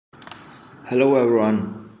Hello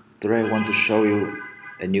everyone, today I want to show you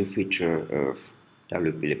a new feature of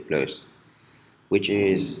WP Plus, which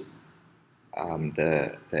is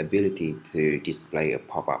the ability to display a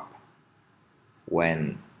pop-up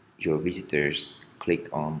when your visitors click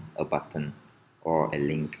on a button or a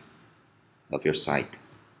link of your site.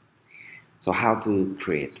 So how to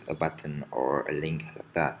create a button or a link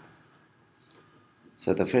like that?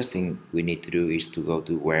 So the first thing we need to do is to go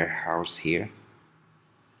to warehouse here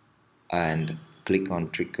and click on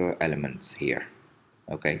trigger elements here.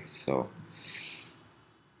 Okay, so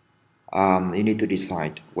you need to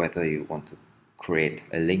decide whether you want to create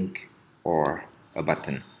a link or a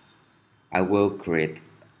button. I will create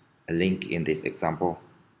a link in this example,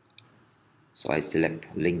 so I select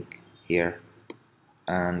link here,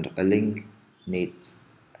 and a link needs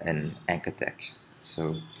an anchor text,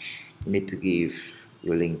 so you need to give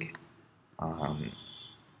your link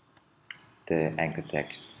the anchor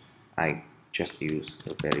text. I just use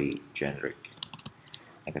a very generic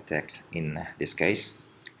anchor text in this case.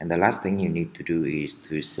 And the last thing you need to do is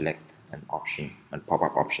to select an option, a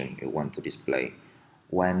pop-up option you want to display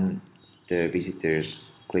when the visitors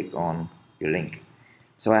click on your link.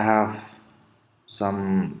 So I have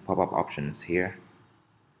some pop-up options here.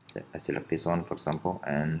 So I select this one, for example,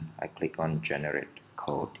 and I click on generate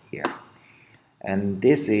code here. And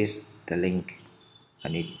this is the link I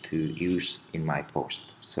need to use in my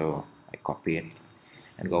post. So I copy it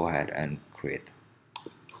and go ahead and create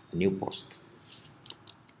a new post.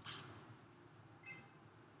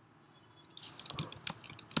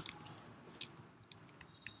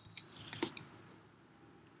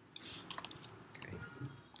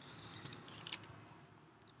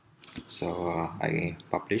 So I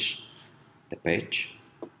publish the page,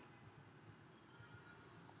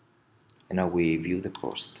 and now we view the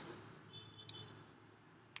post.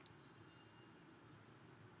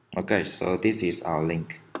 Okay, so this is our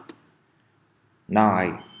link. Now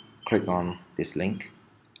I click on this link,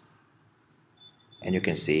 and you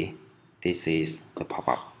can see this is the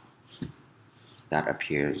pop-up that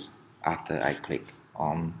appears after I click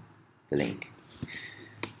on the link.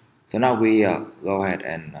 So now we go ahead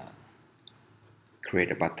and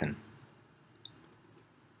create a button.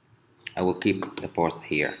 I will keep the post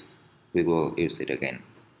here. We will use it again.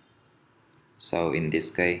 So in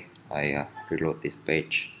this case, I reload this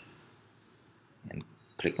page and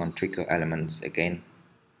click on trigger elements again,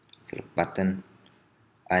 select button,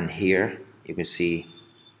 and here you can see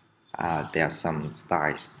there are some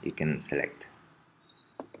styles you can select.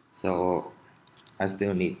 So I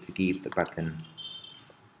still need to give the button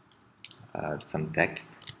some text.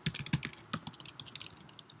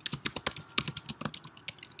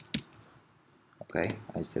 Okay,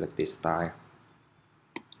 I select this style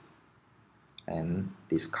and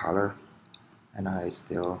this color, and I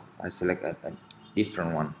select a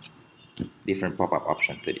different one, different pop-up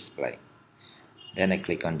option to display. Then I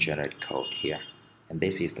click on generate code here, and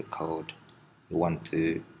this is the code you want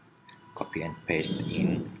to copy and paste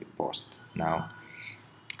in your post. Now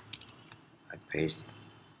I paste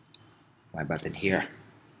my button here.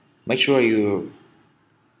 Make sure you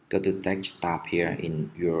go to text tab here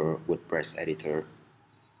in your WordPress editor.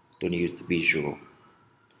 Don't use the visual.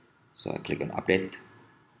 So I click on update.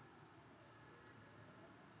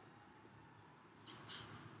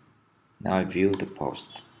 Now I view the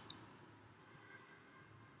post.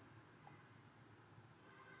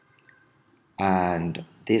 And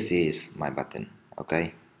this is my button.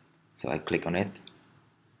 Okay, so I click on it,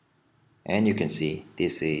 and you can see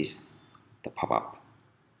this is the pop-up.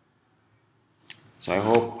 So I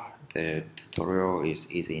hope the tutorial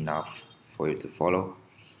is easy enough for you to follow.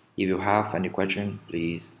 If you have any question,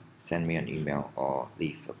 please send me an email or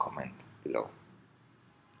leave a comment below.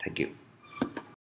 Thank you.